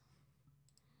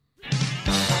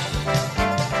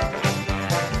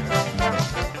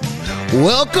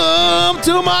Welcome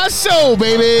to my show,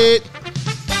 baby.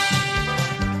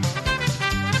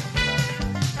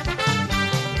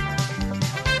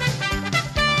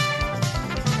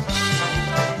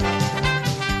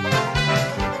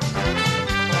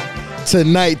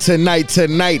 Tonight,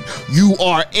 you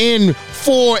are in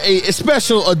for a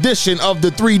special edition of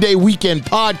the 3-Day Weekend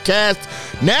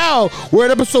podcast. Now, we're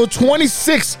at episode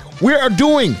 26. We are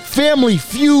doing Family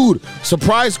Feud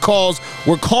surprise calls.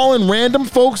 We're calling random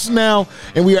folks now,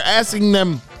 and we are asking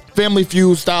them Family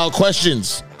Feud style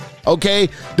questions. Okay?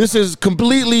 This is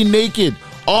completely naked,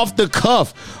 off the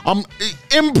cuff. I'm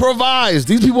improvised.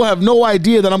 These people have no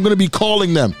idea that I'm going to be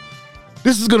calling them.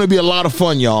 This is going to be a lot of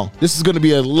fun, y'all. This is going to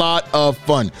be a lot of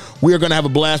fun. We are going to have a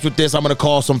blast with this. I'm going to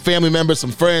call some family members,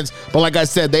 some friends. But like I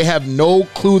said, they have no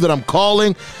clue that I'm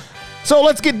calling. So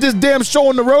let's get this damn show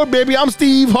on the road, baby. I'm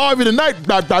Steve Harvey tonight.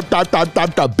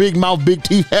 Big mouth, big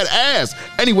teeth, head ass.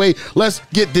 Anyway, let's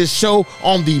get this show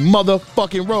on the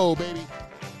motherfucking road, baby.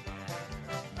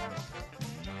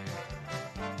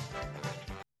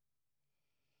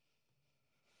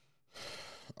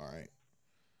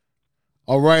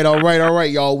 All right,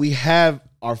 y'all. We have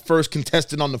our first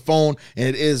contestant on the phone, and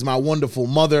it is my wonderful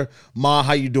mother. Ma,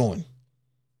 how you doing?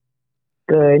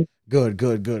 Good.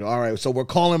 Good. All right, so we're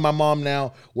calling my mom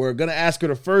now. We're going to ask her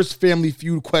the first Family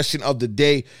Feud question of the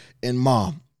day. And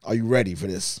Mom, are you ready for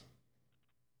this?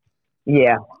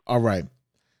 Yeah. All right.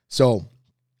 So,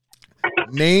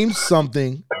 name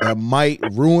something that might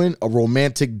ruin a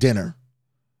romantic dinner.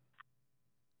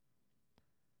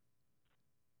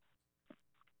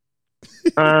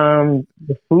 The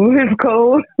food is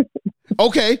cold.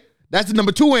 Okay, that's the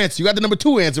number 2 answer. You got the number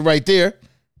 2 answer right there.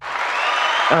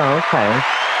 Oh, okay.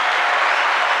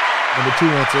 Number 2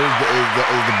 answer is the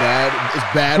bad. It's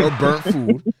bad or burnt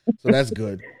food, so that's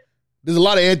good. There's a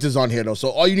lot of answers on here though, so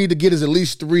all you need to get is at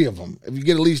least 3 of them. If you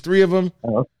get at least 3 of them,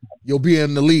 you'll be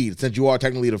in the lead since you are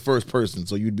technically the first person,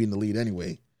 so you'd be in the lead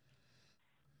anyway.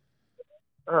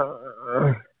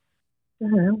 I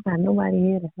don't got nobody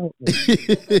here to help me.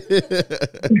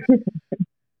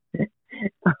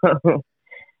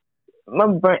 My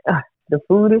brain, the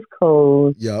food is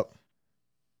cold. Yep.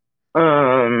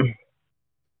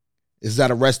 It's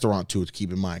at a restaurant too, to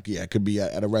keep in mind. Yeah, it could be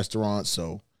at a restaurant,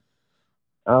 so.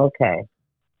 Okay.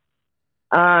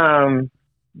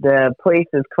 The place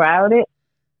is crowded?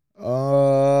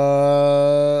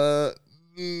 No,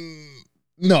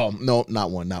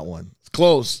 not one. It's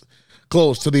close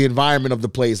to the environment of the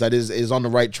place. That is on the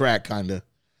right track, kind of.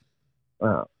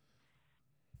 Oh.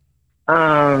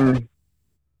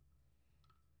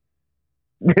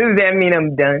 Does that mean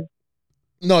I'm done?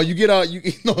 No, you get no.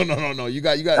 You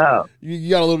got a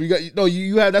little.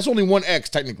 You have. That's only 1 X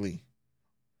technically.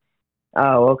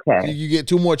 Oh, okay. You get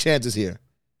 2 more chances here.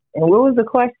 And what was the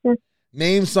question?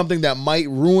 Name something that might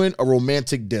ruin a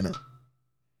romantic dinner.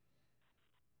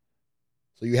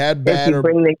 So you had bad. If you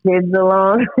bring the kids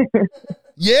along.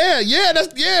 Yeah, that's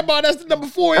the number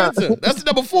 4 answer. That's the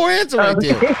number 4 answer right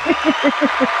there.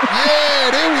 Yeah,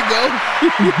 there we go.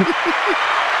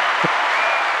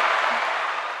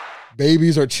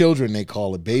 Babies or children, they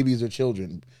call it. Babies or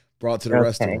children brought to the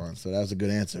restaurant. So that's a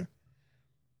good answer.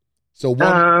 So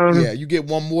you get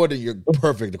 1 more, then you're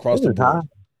perfect across the board.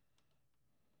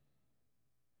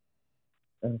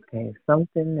 Okay,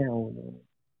 something else.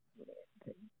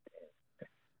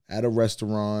 At a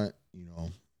restaurant,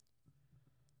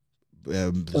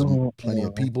 there's plenty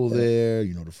of people there.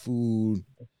 The food.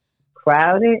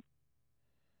 Crowded?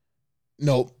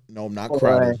 Nope, not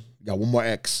crowded. You got 1 more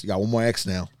X. You got 1 more X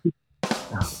now.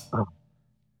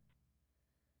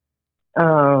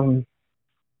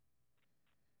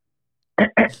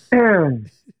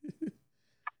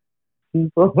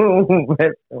 People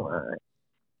restaurant.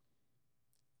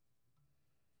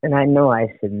 And I know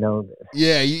I should know this.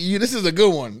 Yeah, this is a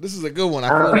good one.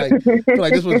 I feel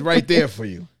like this one's right there for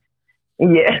you.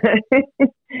 Yeah.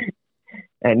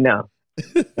 I know.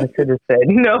 I should have said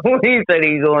no when he said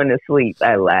he's going to sleep.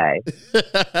 I lied.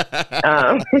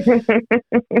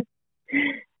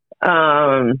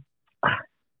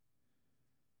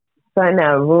 Trying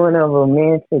to ruin a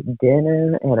romantic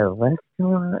dinner at a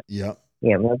restaurant. Yep.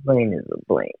 Yeah, my brain is a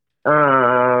blank.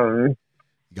 You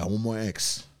got 1 more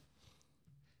X.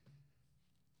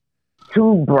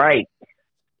 Too bright.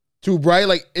 Too bright,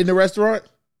 like in the restaurant?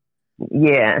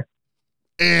 Yeah.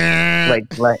 Like,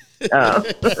 oh.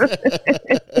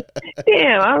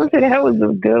 Damn, I would say that was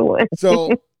a good one.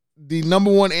 So the number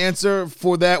 1 answer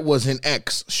for that was an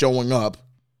X showing up.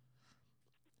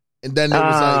 And then there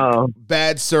was like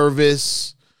bad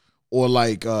service, or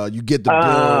like you get the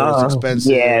bill, it's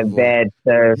expensive. Yeah, bad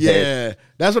service. Yeah,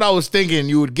 that's what I was thinking.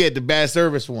 You would get the bad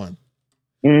service one.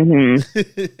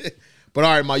 Mm-hmm. But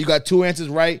all right, Ma, you got 2 answers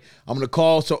right. I'm gonna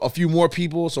call a few more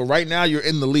people. So right now you're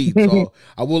in the lead. So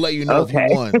I will let you know if you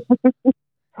won.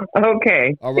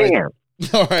 Okay. All right. Damn.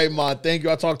 All right, Ma. Thank you.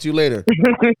 I'll talk to you later.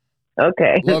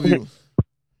 Okay. Love you.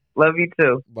 Love you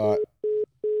too. Bye.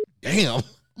 Damn.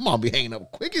 Mom be hanging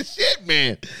up quick as shit,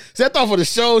 man. See, I thought for the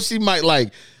show she might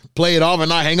like play it off and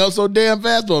not hang up so damn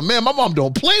fast. But man, my mom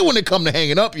don't play when it come to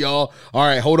hanging up, y'all. All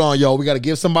right, hold on, y'all. We got to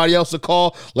give somebody else a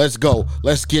call. Let's go.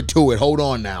 Let's get to it. Hold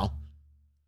on now.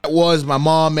 That was my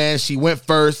mom, man. She went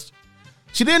first.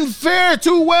 She didn't fare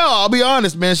too well, I'll be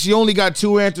honest, man. She only got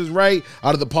 2 answers right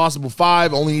out of the possible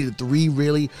 5. Only needed 3,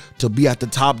 really, to be at the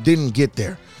top. Didn't get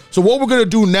there. So what we're going to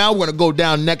do now, we're going to go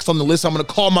down next on the list. I'm going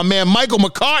to call my man Michael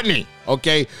McCartney,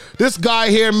 okay? This guy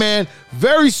here, man,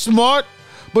 very smart,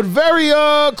 but very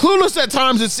clueless at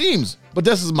times, it seems. But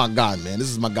this is my guy, man. This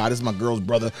is my guy. This is my girl's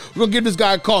brother. We're going to give this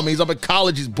guy a call, man. He's up at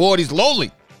college. He's bored. He's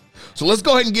lonely. So let's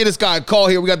go ahead and get this guy a call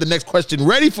here. We got the next question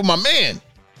ready for my man.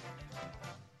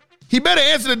 He better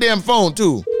answer the damn phone,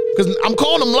 too, because I'm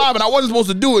calling him live, and I wasn't supposed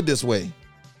to do it this way.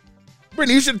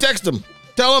 Brittany, you should text him.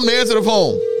 Tell him to answer the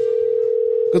phone,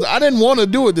 because I didn't want to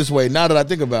do it this way, now that I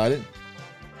think about it.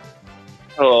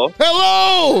 Hello?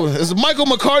 Hello! Is Michael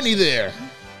McCartney there?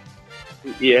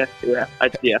 Yeah.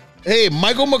 Hey,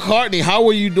 Michael McCartney, how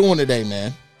are you doing today,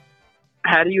 man?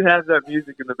 How do you have that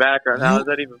music in the background? How is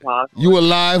that even possible? You are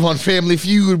live on Family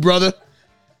Feud, brother.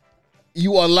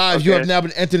 You are live. Okay. You have now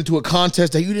been entered into a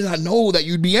contest that you did not know that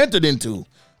you'd be entered into.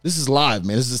 This is live,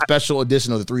 man. This is a special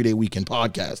edition of the 3 Day Weekend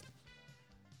podcast.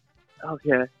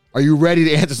 Okay. Are you ready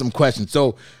to answer some questions?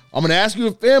 So I'm going to ask you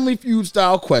a Family Feud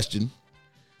style question.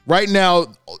 Right now,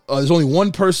 there's only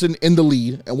one person in the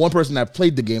lead and one person that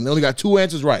played the game. They only got 2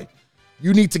 answers right.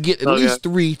 You need to get at least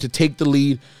 3 to take the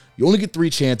lead. You only get 3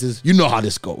 chances. You know how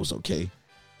this goes, okay?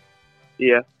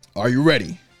 Yeah. Are you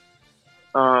ready?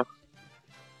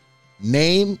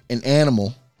 Name an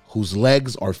animal whose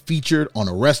legs are featured on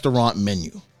a restaurant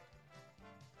menu.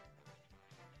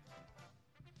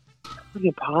 It's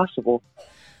impossible.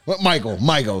 What,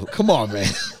 Michael, come on,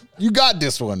 man. You got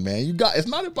this one, man. It's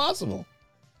not impossible.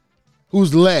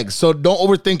 Whose legs? So don't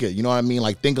overthink it. You know what I mean?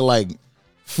 Like, think of like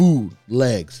food,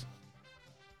 legs.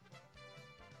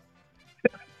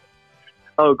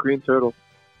 Oh, green turtle.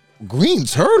 Green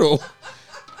turtle?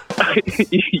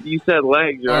 You said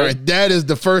legs, right? All right, that is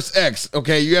the first X.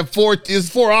 Okay, you have 4. There's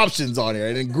 4 options on here.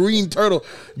 And then green turtle.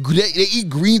 They eat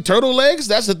green turtle legs?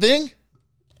 That's the thing?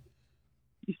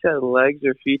 You said legs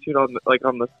are featured on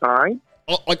the sign?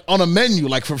 Like on a menu,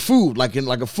 like for food, like in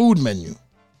like a food menu.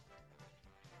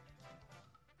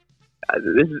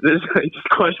 This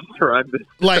questions around this.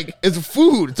 Like it's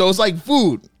food, so it's like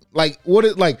food. Like what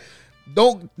is like?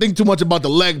 Don't think too much about the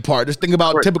leg part. Just think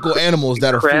about typical animals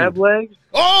that are crab food. legs.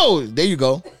 Oh, there you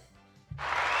go.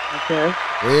 Okay.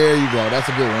 There you go. That's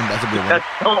a good one. That's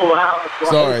so loud.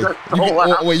 Sorry. That's so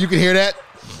loud. Wait, you can hear that?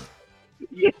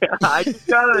 Yeah, I just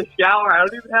got out of the shower. I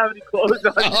don't even have any clothes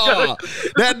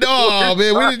on.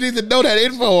 Man, we didn't need to know that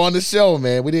info on the show,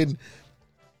 man. We didn't.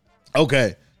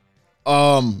 Okay.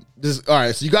 All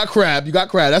right. So you got crab.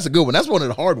 That's a good one. That's one of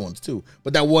the hard ones too.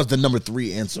 But that was the number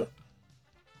 3 answer.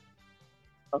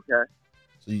 Okay.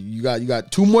 So you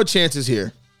got 2 more chances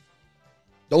here.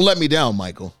 Don't let me down,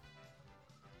 Michael.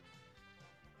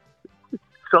 It's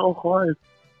so hard.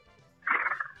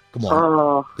 Come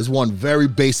on. There's one very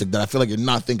basic that I feel like you're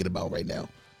not thinking about right now.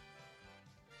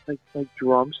 Like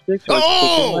drumsticks? Or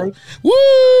chicken legs?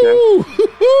 Woo!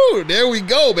 Okay. There we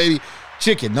go, baby.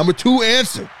 Chicken, number 2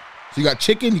 answer. So you got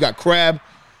chicken, you got crab.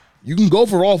 You can go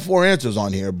for all 4 answers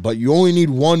on here, but you only need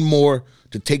 1 more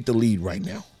to take the lead right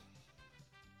now.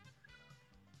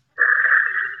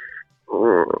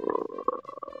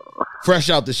 Fresh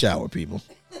out the shower, people.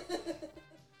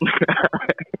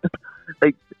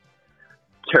 Like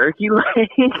turkey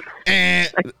legs. And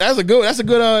that's a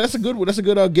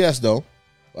good guess though.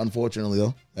 Unfortunately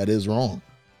though, that is wrong.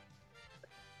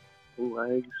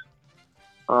 Legs.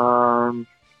 Nah,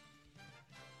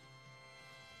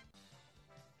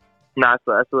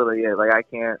 so that's literally it. Like I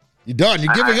can't. You done?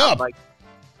 You're giving up?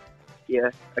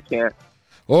 Yeah, I can't.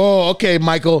 Oh, okay,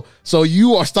 Michael. So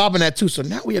you are stopping at 2. So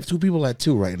now we have 2 people at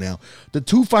 2 right now. The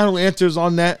 2 final answers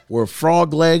on that were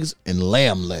frog legs and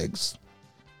lamb legs.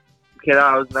 Okay,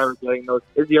 I was never getting those.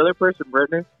 Is the other person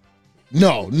Brittany?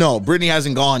 No. Brittany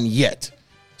hasn't gone yet.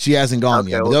 She hasn't gone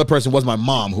yet. But the other person was my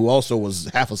mom, who also was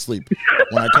half asleep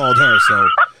when I called her. So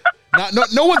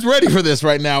no one's ready for this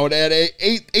right now at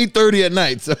 8:30 at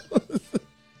night. So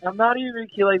I'm not even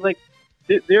like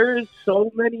there is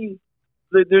so many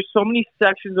there's so many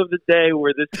sections of the day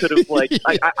where this could have like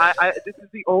I this is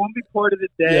the only part of the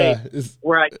day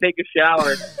where I take a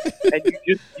shower and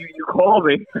you call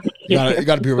me. You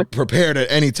got to be prepared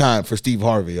at any time for Steve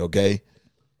Harvey, okay?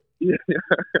 Yeah.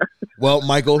 Well,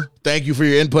 Michael, thank you for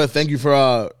your input. Thank you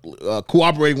for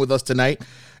cooperating with us tonight.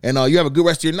 And you have a good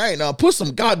rest of your night. Now, put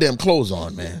some goddamn clothes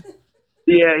on, man.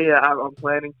 Yeah, I'm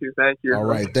planning to. Thank you. All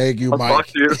right, thank you, I'll Mike. talk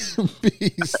to you.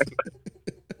 Peace.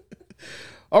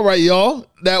 All right, y'all.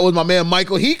 That was my man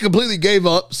Michael. He completely gave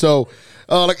up. So,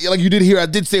 like you did hear, I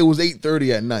did say it was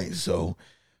 8:30 at night. So,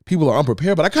 people are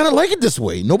unprepared, but I kind of like it this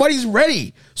way. Nobody's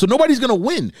ready, so nobody's gonna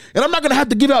win, and I'm not gonna have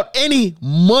to give out any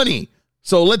money.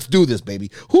 So let's do this,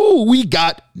 baby. Who we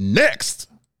got next?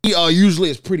 He usually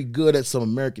is pretty good at some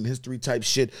American history type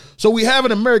shit. So we have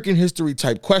an American history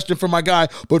type question for my guy.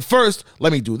 But first,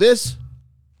 let me do this.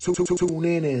 Tune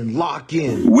in and lock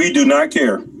in. We do not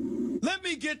care. Let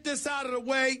me get this out of the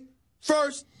way.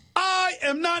 First, I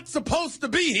am not supposed to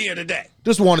be here today.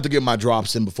 Just wanted to get my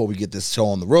drops in before we get this show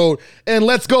on the road. And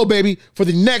let's go, baby. For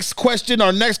the next question,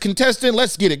 our next contestant,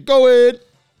 let's get it going.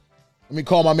 Let me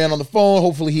call my man on the phone.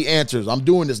 Hopefully he answers. I'm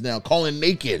doing this now, calling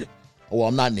naked. Oh, well,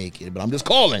 I'm not naked, but I'm just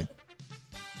calling.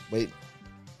 Wait.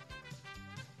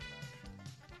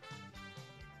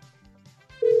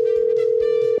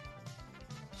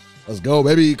 Let's go,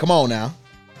 baby. Come on now.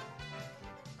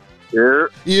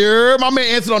 Yeah, my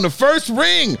man answered on the first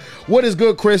ring. What is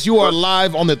good, Chris? You are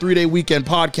live on the 3-Day Weekend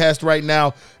podcast right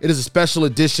now. It is a special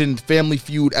edition Family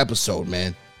Feud episode,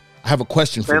 man. I have a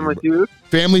question for Family you. Feud?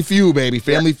 Family Feud, baby.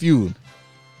 Family Feud.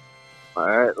 All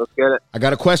right, let's get it. I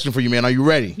got a question for you, man. Are you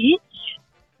ready?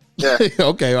 Yeah.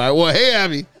 Okay, all right. Well, hey,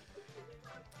 Abby.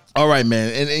 All right,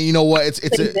 man. And you know what?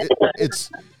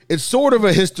 It's sort of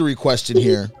a history question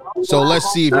here. So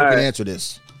let's see if you can answer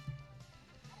this.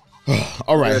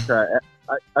 All right.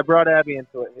 I brought Abby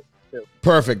into it too.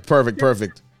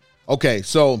 Perfect. Okay,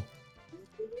 so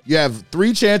you have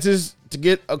 3 chances to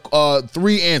get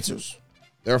 3 answers.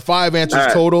 There are 5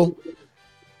 answers total.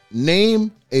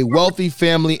 Name a wealthy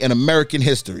family in American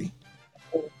history.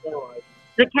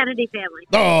 The Kennedy family.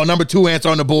 Oh, number 2 answer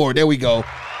on the board. There we go.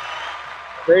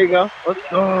 There you go. Let's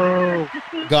go.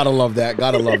 Gotta love that.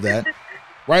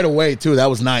 Right away, too. That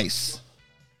was nice.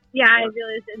 Yeah, I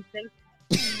really was instinct.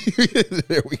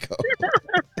 There we go.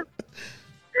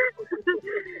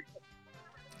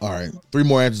 All right. 3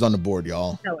 more answers on the board,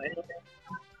 y'all. No way.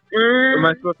 Am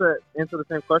I supposed to answer the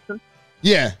same question?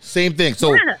 Yeah, same thing.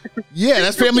 So, yeah,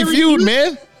 that's Family Feud,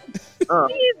 man.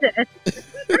 Jesus.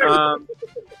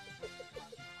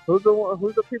 Who's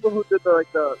the people who did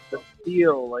the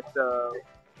steel, like the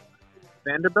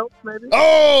Vanderbilts, maybe?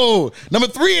 Oh, number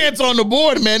 3 answer on the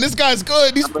board, man. This guy's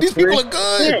good. These people are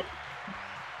good. Shit.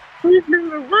 Who's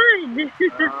number 1?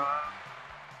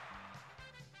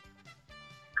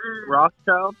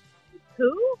 Rothschild?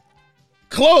 Who?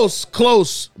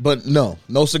 Close, but no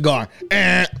cigar.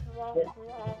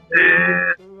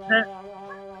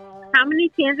 How many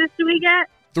chances do we get?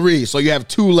 3, so you have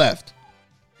 2 left.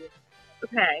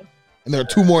 Okay. And there are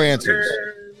 2 more answers.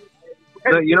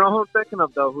 You know who I'm thinking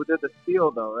of, though? Who did the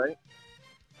steel, though, right?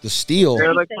 The steel?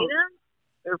 They're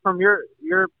from your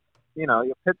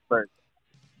Pittsburgh.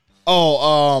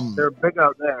 Oh, they're big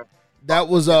out there. That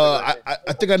was I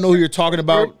think I know who you're talking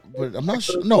about, but I'm not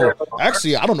sure. No,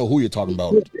 actually, I don't know who you're talking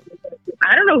about.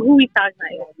 I don't know who he's talking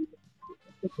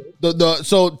about.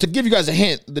 So to give you guys a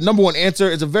hint, the number 1 answer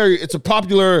is it's a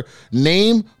popular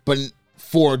name, but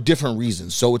for different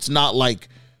reasons. So it's not like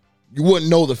you wouldn't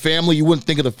know the family, you wouldn't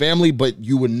think of the family, but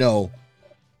you would know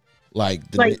like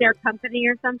their company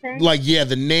or something. Like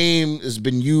the name has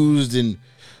been used in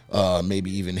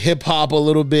maybe even hip hop a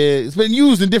little bit. It's been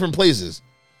used in different places.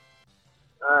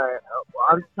 All right,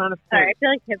 I'm trying to think. Sorry, I feel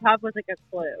like hip hop was like a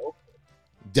clue.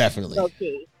 Definitely.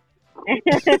 Okay.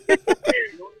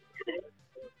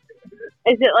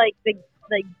 Is it like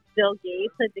Bill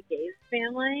Gates, like the Gates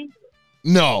family?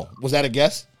 No. Was that a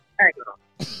guess? All right.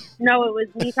 No, it was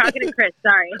me talking to Chris.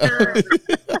 Sorry.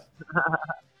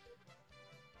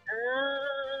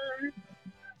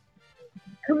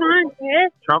 Come on,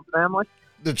 Chris. Trump family?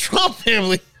 The Trump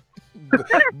family?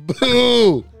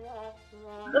 Boo.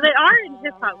 Well, they are in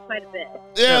hip-hop quite a bit.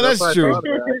 Yeah, that's true.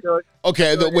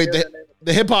 Okay, wait,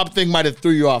 the hip-hop thing might have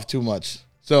threw you off too much.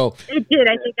 So it did.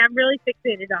 I think I'm really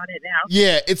fixated on it now.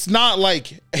 Yeah, it's not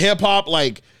like hip-hop,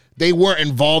 like they weren't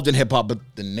involved in hip-hop, but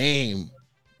the name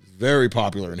is very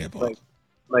popular in hip-hop.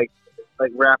 Like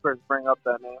rappers bring up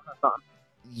that name or something.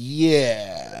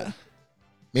 Yeah.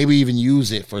 Maybe even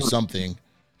use it for something.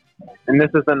 And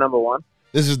this is the number 1?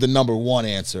 This is the number 1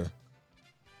 answer.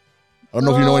 I don't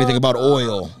know if you know anything about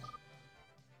oil.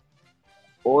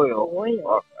 Oil. Oh, I don't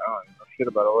know shit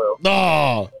about oil.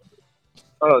 No.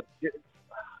 Oh,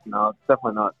 no, it's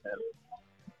definitely not him.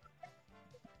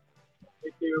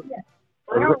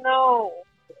 I don't know.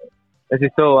 Is he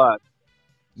still alive?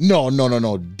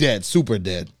 No. Dead. Super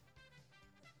dead.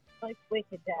 Like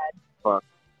wicked dead. Fuck.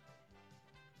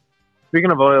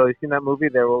 Speaking of oil, you seen that movie,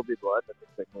 There Will Be Blood? That's a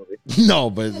sick movie. No,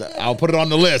 but I'll put it on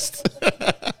the list.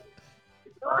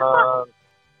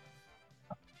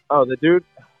 The dude.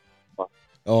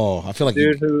 Oh, I feel like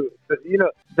Dude who,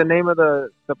 the name of the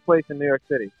place in New York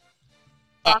City.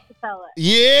 Rockefeller.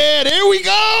 Yeah, there we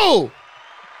go.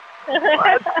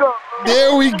 Let's go.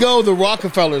 There we go. The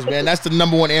Rockefellers, man. That's the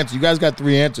number one answer. You guys got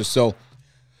 3 answers. So,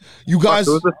 you guys.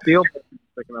 Who's the steel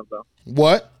picking up though?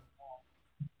 What?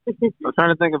 I'm trying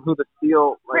to think of who the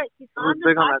steel. Like, who's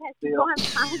big on that steel?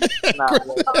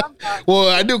 Well,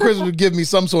 I knew Chris would give me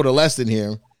some sort of lesson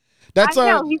here. That's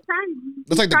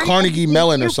that's like the Carnegie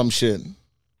Mellon or some shit.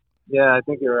 Yeah, I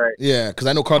think you're right. Yeah, because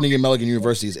I know Carnegie Mellon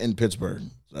University is in Pittsburgh.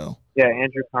 So. Yeah,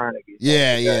 Andrew Carnegie.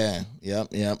 Yeah.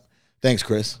 Yep. Thanks,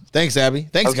 Chris. Thanks, Abby.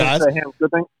 Thanks, guys. Say him.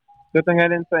 Good thing I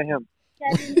didn't say him. Yeah,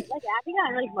 I think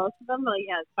I like most of them, but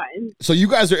yeah, it's fine. So you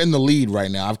guys are in the lead right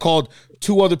now. I've called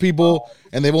 2 other people,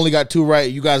 and they've only got 2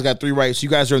 right. You guys got 3 right, so you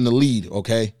guys are in the lead,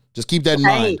 okay? Just keep that in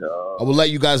mind. I will let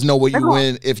you guys know what you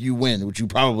win if you win, which you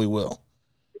probably will.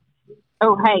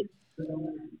 Oh, hey.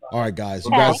 All right, guys.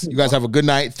 You guys have a good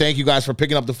night. Thank you guys for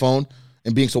picking up the phone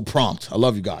and being so prompt. I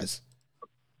love you guys.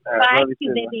 Bye,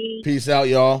 baby. Peace out,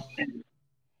 y'all.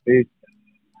 Peace.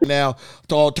 Now,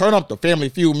 turn up the Family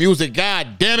Feud music.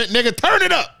 God damn it, nigga. Turn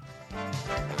it up.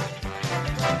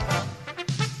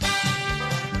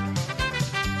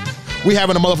 We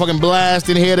having a motherfucking blast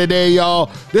in here today, y'all.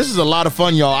 This is a lot of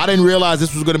fun, y'all. I didn't realize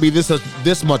this was going to be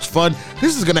this much fun.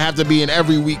 This is going to have to be an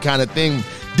every week kind of thing.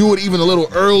 Do it even a little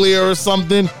earlier or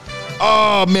something.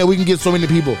 Oh, man, we can get so many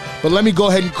people. But let me go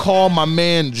ahead and call my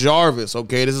man Jarvis,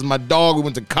 okay? This is my dog. We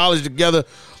went to college together.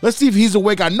 Let's see if he's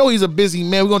awake. I know he's a busy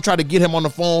man. We're going to try to get him on the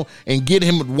phone and get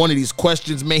him one of these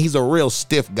questions. Man, he's a real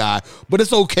stiff guy. But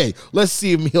it's okay. Let's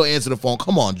see if he'll answer the phone.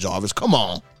 Come on, Jarvis. Come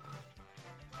on.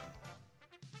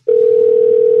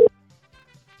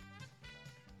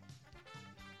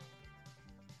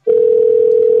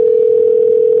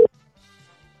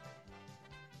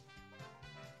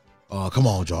 Oh, come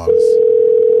on, Jarvis.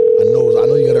 I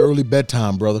know you got an early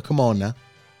bedtime, brother. Come on now.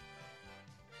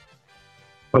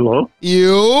 Hello?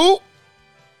 You?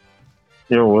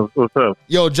 Yo, what's up?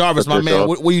 Yo, Jarvis, my man,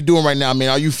 what are you doing right now, man?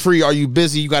 Are you free? Are you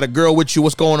busy? You got a girl with you?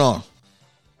 What's going on?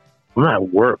 I'm at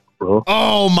work, bro.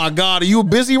 Oh, my God. Are you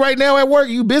busy right now at work?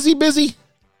 You busy?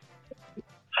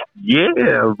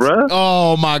 Yeah, bro.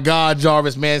 Oh, my God,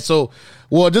 Jarvis, man. So,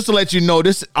 well, just to let you know,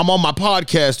 I'm on my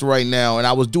podcast right now, and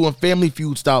I was doing Family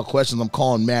Feud style questions. I'm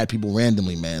calling mad people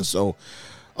randomly, man. So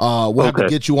we'll have to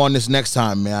get you on this next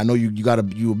time, man. I know you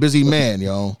a busy man,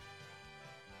 yo.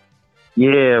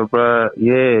 Yeah, bro.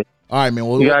 Yeah. All right, man.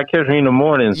 Well, you gotta catch me in the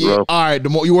mornings, bro. All right.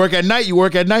 You work at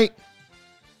night?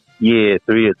 Yeah,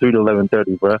 3 to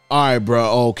 11:30, bro. All right,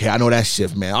 bro. Okay, I know that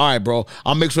shift, man. All right, bro.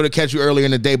 I'll make sure to catch you earlier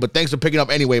in the day, but thanks for picking up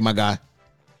anyway, my guy.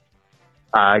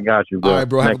 I got you, bro. All right,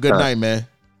 bro. Have a good night, man.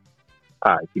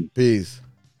 All right, peace.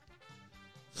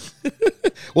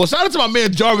 Well, shout out to my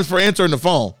man Jarvis for answering the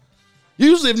phone.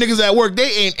 Usually if niggas at work,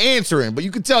 they ain't answering, but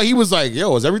you could tell he was like,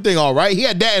 yo, is everything all right? He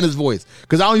had that in his voice,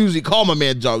 because I don't usually call my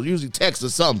man Jarvis. I usually text or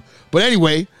something. But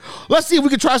anyway, let's see if we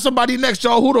can try somebody next,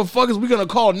 y'all. Who the fuck is we going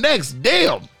to call next?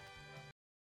 Damn.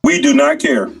 We do not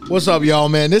care. What's up, y'all,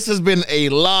 man? This has been a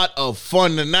lot of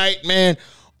fun tonight, man.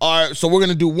 All right, so we're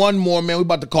gonna do one more, man. We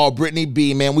about to call Brittany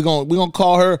B, man. We're gonna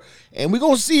call her, and we're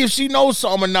gonna see if she knows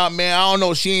something or not, man. I don't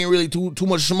know. She ain't really too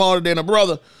much smarter than her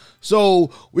brother. So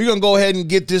we're gonna go ahead and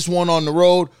get this one on the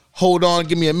road. Hold on,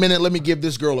 give me a minute. Let me give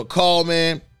this girl a call,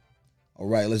 man. All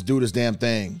right, let's do this damn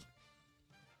thing.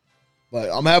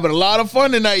 But I'm having a lot of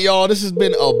fun tonight, y'all. This has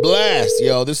been a blast,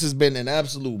 yo. This has been an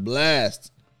absolute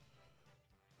blast.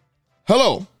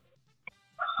 Hello.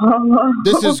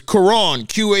 This is Karan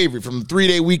Q Avery from the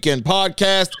 3-Day Weekend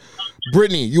Podcast.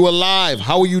 Brittany, you alive?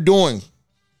 How are you doing?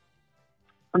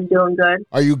 I'm doing good.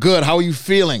 Are you good? How are you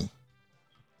feeling?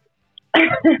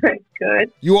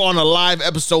 Good. You are on a live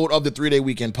episode of the 3-Day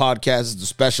Weekend Podcast. It's the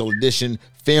special edition,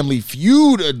 Family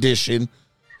Feud edition.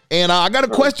 And I got a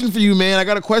question for you, man. I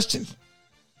got a question.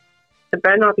 It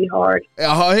better not be hard.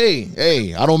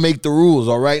 Hey, I don't make the rules,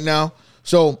 all right now?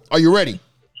 So, are you ready?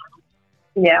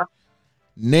 Yeah.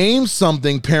 Name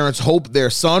something parents hope their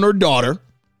son or daughter,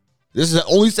 this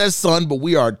only says son, but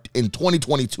we are in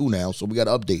 2022 now, so we got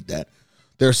to update that,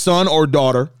 their son or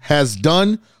daughter has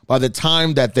done by the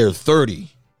time that they're 30.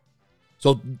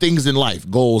 So things in life,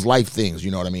 goals, life things, you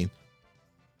know what I mean?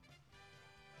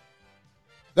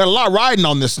 Got a lot riding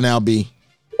on this now, B.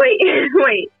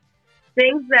 Wait.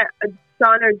 Things that a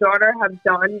son or daughter have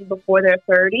done before they're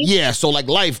 30? Yeah, so like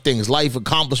life things, life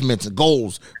accomplishments and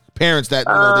goals. Parents that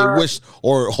you know, they wish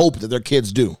or hope that their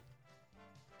kids do.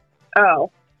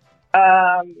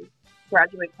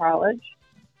 Graduate college.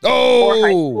 Oh! Or high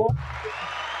school.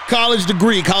 College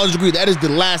degree. That is the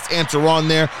last answer on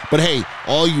there. But hey,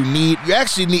 all you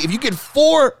actually need, if you get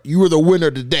 4, you are the winner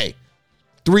today.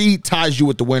 3 ties you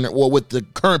with the winner, or with the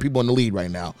current people in the lead right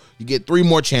now. You get 3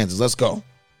 more chances. Let's go.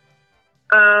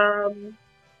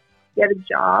 Get a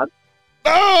job.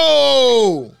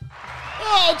 Oh,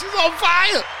 she's on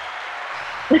fire.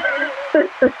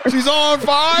 She's on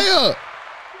fire.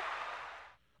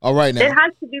 All right now. It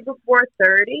has to be before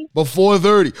 30. Before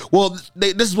 30. Well,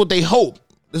 this is what they hope.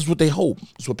 This is what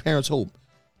parents hope.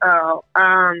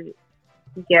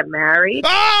 Get married.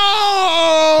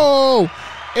 Oh!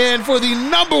 And for the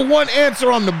number 1 answer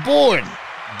on the board,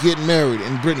 get married.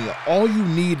 And Brittany, all you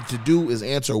need to do is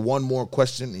answer one more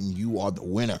question and you are the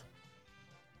winner.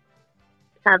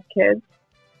 Have kids.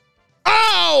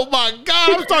 Oh my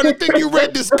God, I'm starting to think you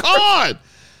read this card.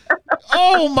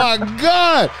 Oh my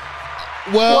God.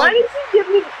 Well, why did you give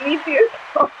me the easiest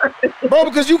card? Bro,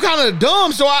 because you kind of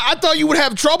dumb, so I thought you would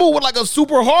have trouble with like a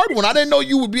super hard one. I didn't know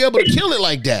you would be able to kill it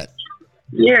like that.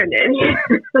 You're an idiot.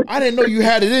 I didn't know you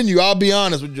had it in you. I'll be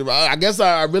honest with you. I guess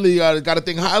I really got to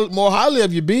think more highly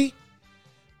of you, B.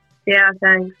 Yeah,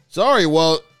 thanks. Sorry.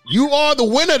 Well, you are the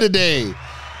winner today.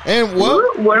 And well,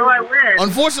 what do I win?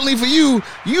 Unfortunately for you,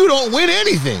 you don't win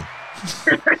anything.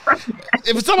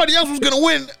 If somebody else was going to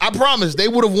win, I promise they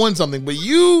would have won something. But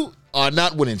you are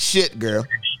not winning shit, girl.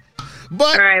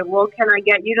 But all right. Well, can I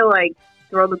get you to like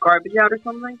throw the garbage out or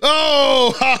something?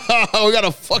 Oh, we got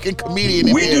a fucking comedian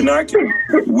in here. We do not care.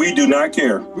 We do not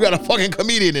care. We got a fucking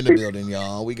comedian in the building,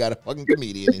 y'all. We got a fucking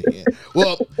comedian in here.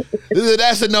 Well,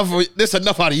 that's enough. That's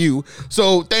enough out of you.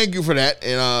 So thank you for that.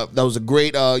 And that was a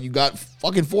great. You got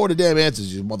fucking 4 of the damn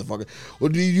answers, you motherfucker. Well,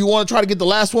 do you want to try to get the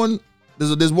last one?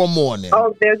 There's one more in there.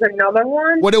 Oh, there's another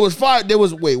one? Well, there was 5. There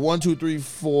was 1, 2, 3,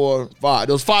 4, 5.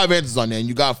 There was 5 answers on there, and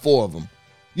you got 4 of them.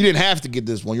 You didn't have to get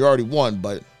this one. You already won,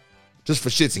 but just for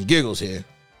shits and giggles here.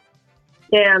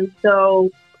 Damn. So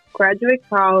graduate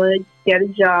college, get a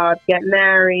job, get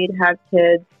married, have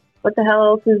kids. What the hell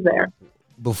else is there?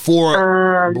 Before.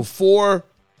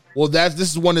 Well, this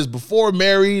is one is before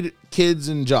married, kids,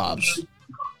 and jobs.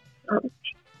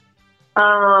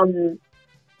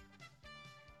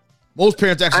 Most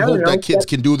parents actually hope that kids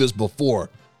can do this before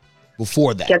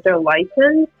that. Get their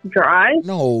license, drive.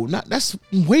 No, not that's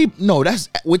way. No, that's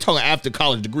we're talking after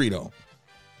college degree though.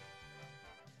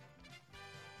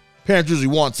 Parents usually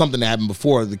want something to happen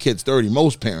before the kid's 30.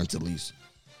 Most parents, at least.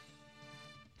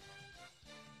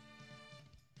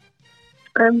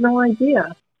 I have no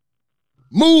idea.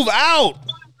 Move out.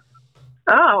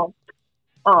 Oh.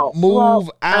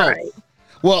 Move out. All right.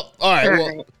 Well, all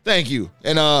right. Thank you.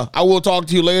 And I will talk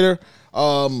to you later.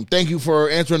 Thank you for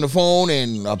answering the phone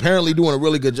and apparently doing a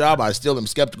really good job. I still am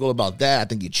skeptical about that. I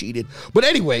think you cheated. But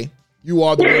anyway, you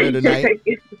are the winner tonight.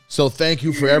 So thank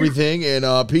you for everything.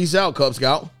 And peace out, Cub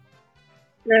Scout.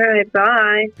 All right.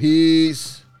 Bye.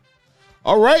 Peace.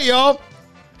 All right, y'all.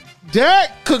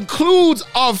 That concludes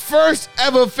our first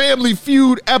ever Family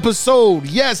Feud episode.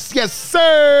 Yes,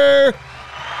 sir.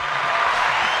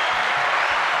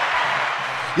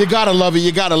 You gotta love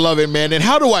it, man. And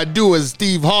how do I do as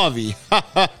Steve Harvey?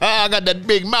 I got that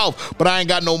big mouth, but I ain't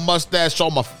got no mustache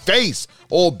on my face,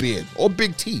 or beard, or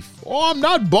big teeth. Oh, I'm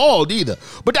not bald either.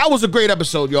 But that was a great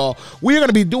episode, y'all. We're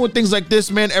gonna be doing things like this,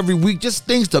 man, every week. Just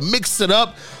things to mix it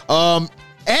up.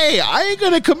 Hey, I ain't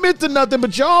gonna commit to nothing,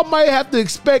 but y'all might have to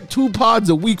expect 2 pods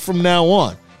a week from now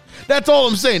on. That's all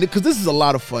I'm saying, because this is a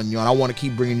lot of fun, y'all. I want to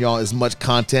keep bringing y'all as much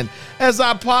content as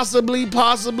I possibly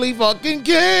fucking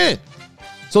can.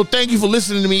 So thank you for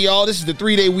listening to me, y'all. This is the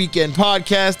 3-Day Weekend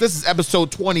Podcast. This is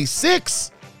episode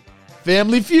 26.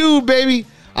 Family Feud, baby.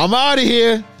 I'm out of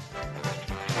here.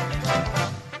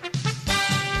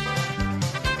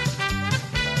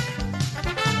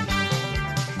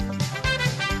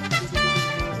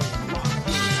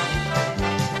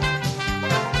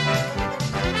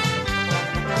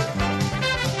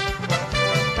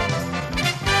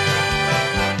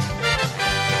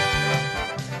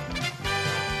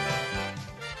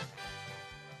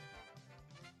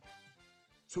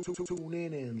 Tune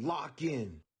in and lock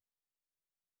in.